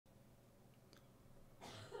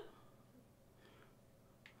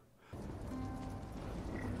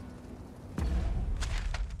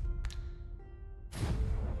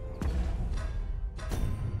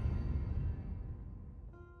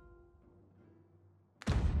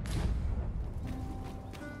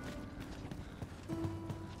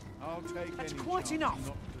That's quite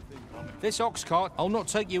enough. This ox cart, I'll not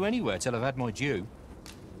take you anywhere till I've had my due.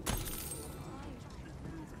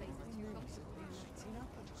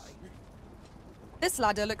 This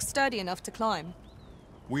ladder looks sturdy enough to climb.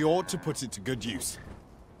 We ought to put it to good use.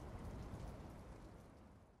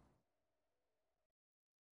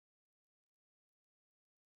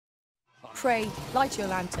 Pray, light your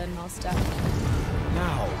lantern, Master.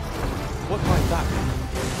 Now, what might that be?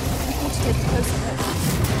 We ought to take a closer look.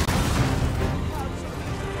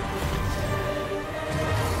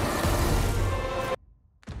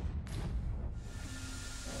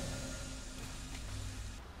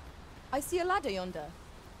 I see a ladder yonder,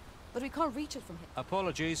 but we can't reach it from here.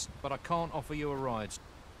 Apologies, but I can't offer you a ride.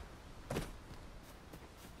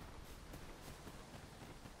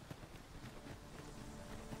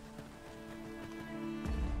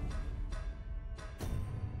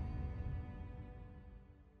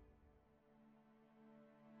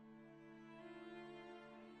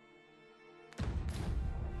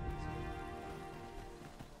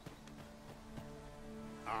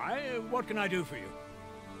 What can I do for you?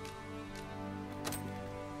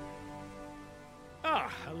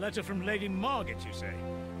 Ah, a letter from Lady Margaret, you say?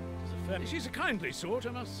 She's a kindly sort,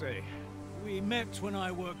 I must say. We met when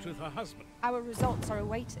I worked with her husband. Our results are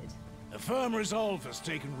awaited. A firm resolve has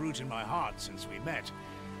taken root in my heart since we met.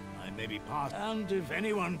 I may be past, and if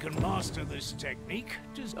anyone can master this technique,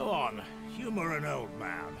 just go on, humor an old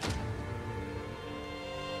man.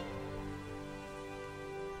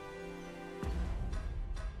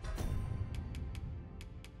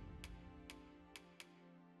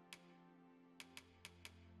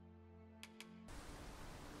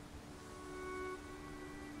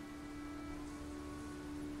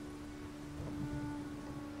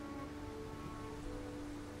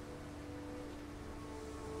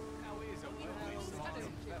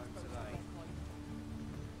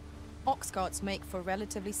 Ox carts make for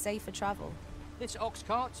relatively safer travel. This ox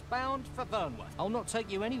cart's bound for Vernworth. I'll not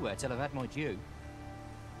take you anywhere till I've had my due.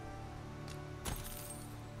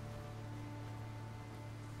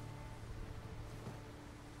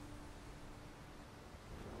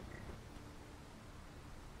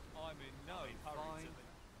 I'm in no hurry.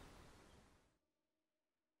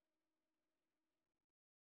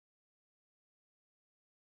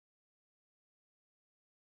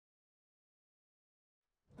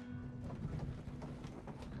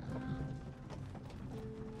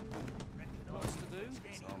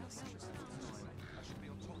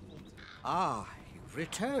 Ah, you've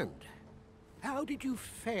returned. How did you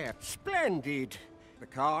fare? Splendid! The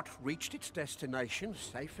cart reached its destination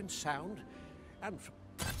safe and sound, and...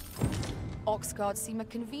 Ox carts seem a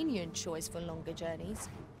convenient choice for longer journeys.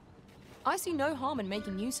 I see no harm in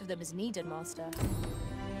making use of them as needed, Master.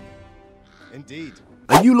 Indeed.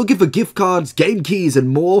 Are you looking for gift cards, game keys and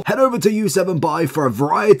more? Head over to U7Buy for a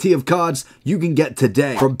variety of cards you can get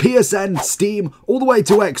today. From PSN, Steam, all the way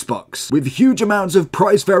to Xbox. With huge amounts of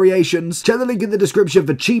price variations, check the link in the description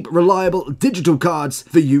for cheap, reliable digital cards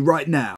for you right now.